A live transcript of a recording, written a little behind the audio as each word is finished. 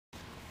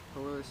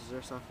Hello, this is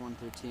Airsoft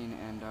 113,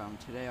 and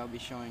today I'll be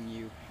showing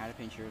you how to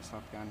paint your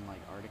airsoft gun like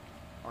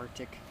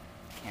Arctic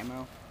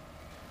Camo.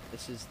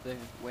 This is the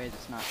way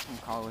that's not from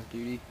Call of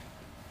Duty.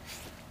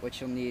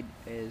 What you'll need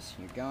is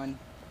your gun,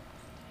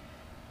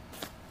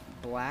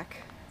 black.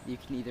 You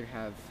can either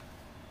have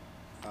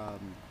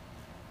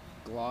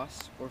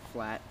gloss or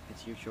flat,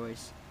 it's your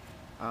choice.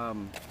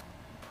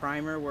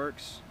 Primer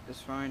works,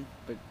 is fine,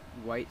 but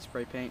white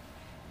spray paint.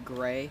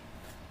 Gray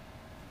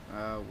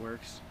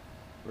works,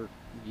 or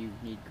you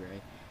need gray.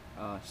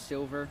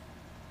 Silver,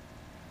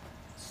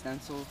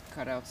 stencil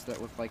cutouts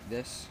that look like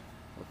this,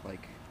 look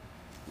like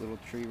little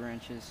tree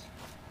branches,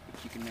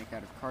 which you can make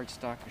out of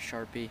cardstock, a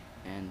Sharpie,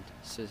 and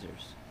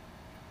scissors.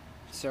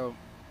 So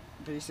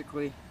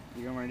basically,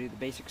 you're going to want to do the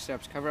basic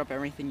steps. Cover up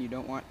everything you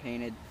don't want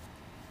painted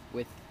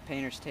with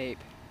painter's tape,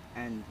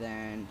 and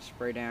then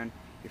spray down.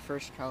 Your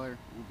first color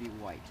will be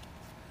white.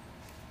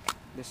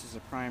 This is a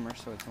primer,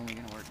 so it's only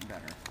going to work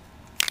better.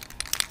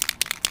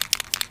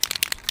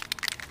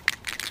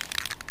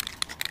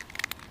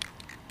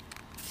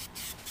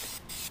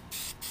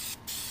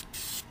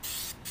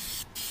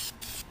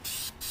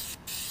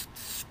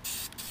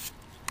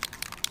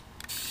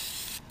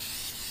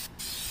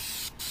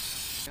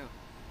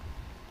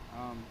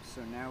 So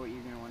now what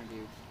you're going to want to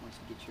do, once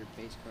you get your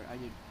base coat, I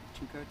did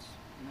 2 coats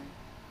tonight.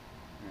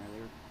 Yeah,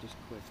 they were just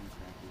quick and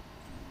crappy.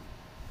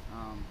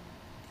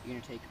 You're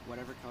going to take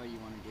whatever color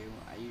you want to do.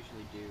 I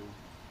usually do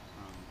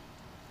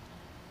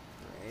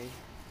gray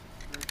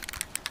first.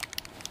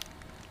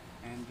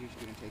 And you're just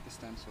going to take the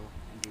stencil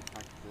and do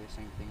practically the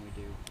same thing we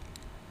do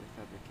with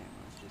other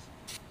camos. Just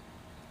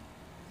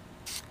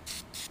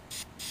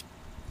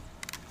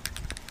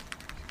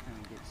kind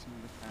of get some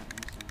of the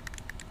patterns in.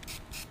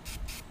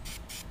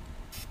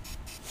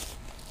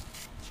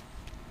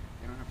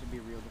 They don't have to be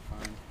real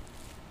defined.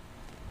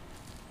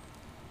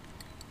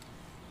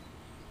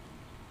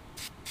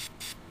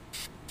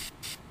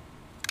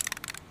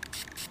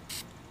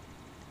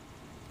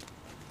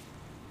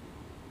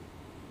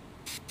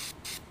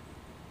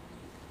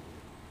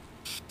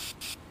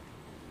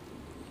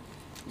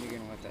 You're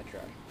going to let that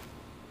dry.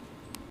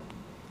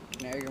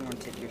 Now you're going to want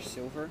to take your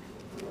silver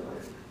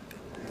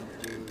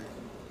and do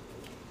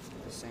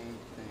the same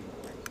thing.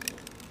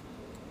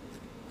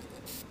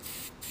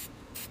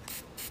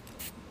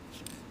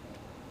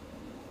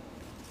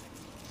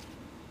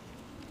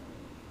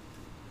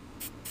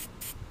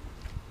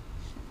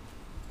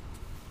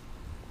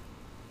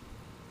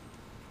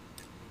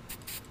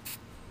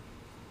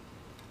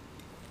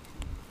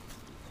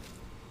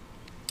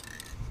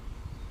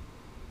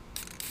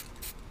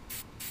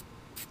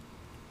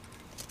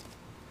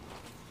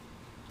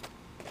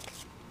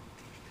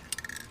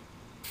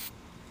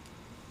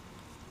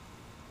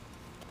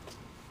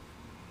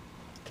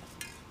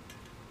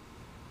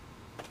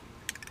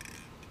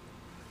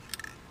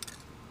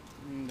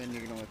 And then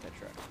you're going to let that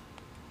dry.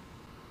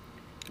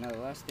 Now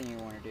the last thing you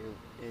want to do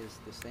is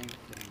the same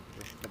thing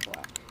with the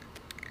black.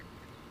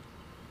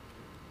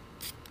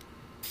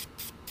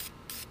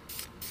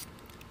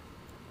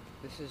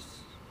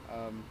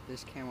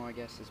 This camo, I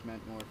guess, is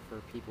meant more for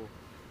people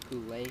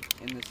who lay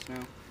in the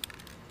snow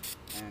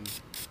and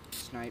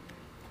snipe.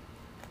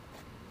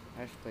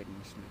 I've played in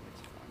the snow,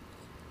 it's fun.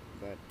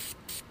 But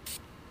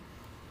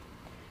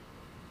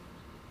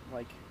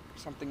like,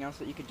 something else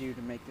that you could do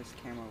to make this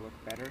camo look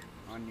better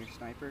on your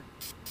sniper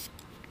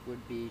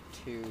would be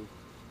to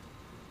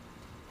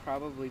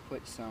probably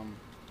put some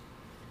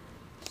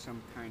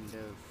kind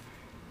of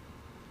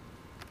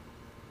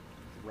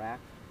wrap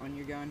on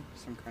your gun,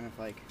 some kind of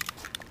like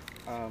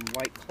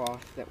white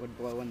cloth that would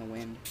blow in the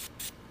wind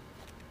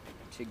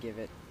to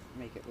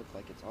make it look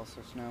like it's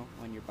also snow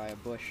when you're by a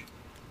bush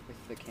with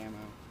the camo.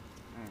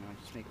 I don't know,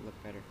 just make it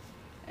look better.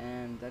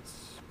 And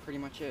that's pretty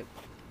much it.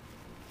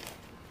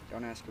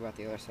 Don't ask about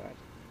the other side.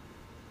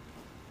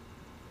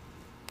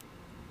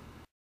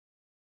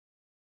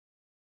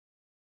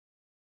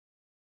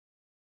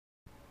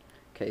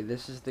 Okay,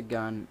 this is the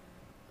gun,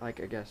 like,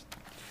 I guess,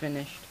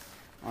 finished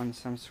on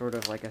some sort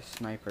of like a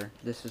sniper.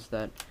 This is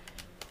that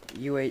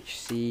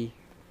UHC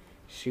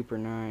Super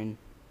 9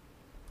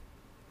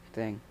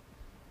 thing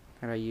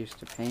that I used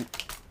to paint.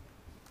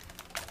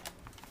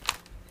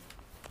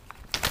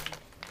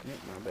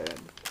 Not bad.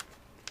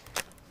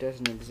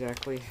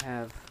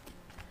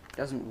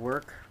 Doesn't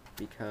work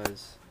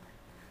because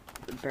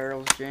the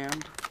barrel's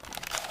jammed.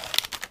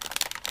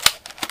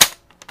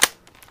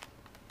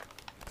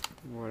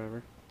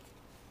 Whatever.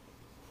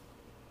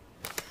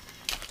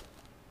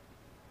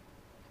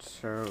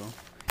 So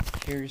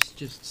here's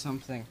just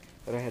something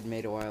that I had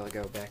made a while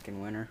ago back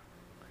in winter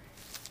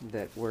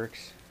that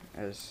works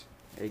as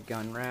a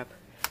gun wrap,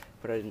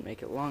 but I didn't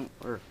make it I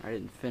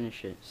didn't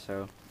finish it,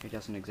 so it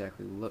doesn't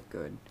exactly look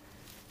good.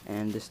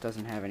 And this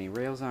doesn't have any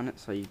rails on it,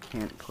 so you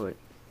can't put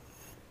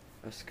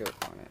a scope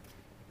on it.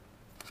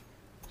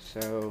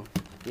 So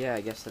yeah,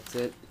 I guess that's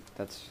it.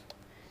 That's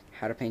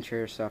how to paint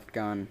your airsoft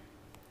gun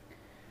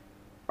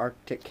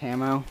Arctic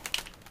Camo.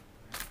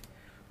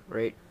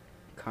 Rate,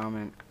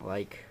 comment,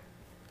 like,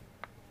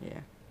 yeah.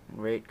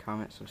 Rate,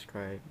 comment,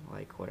 subscribe,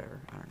 like, whatever.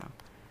 I don't know.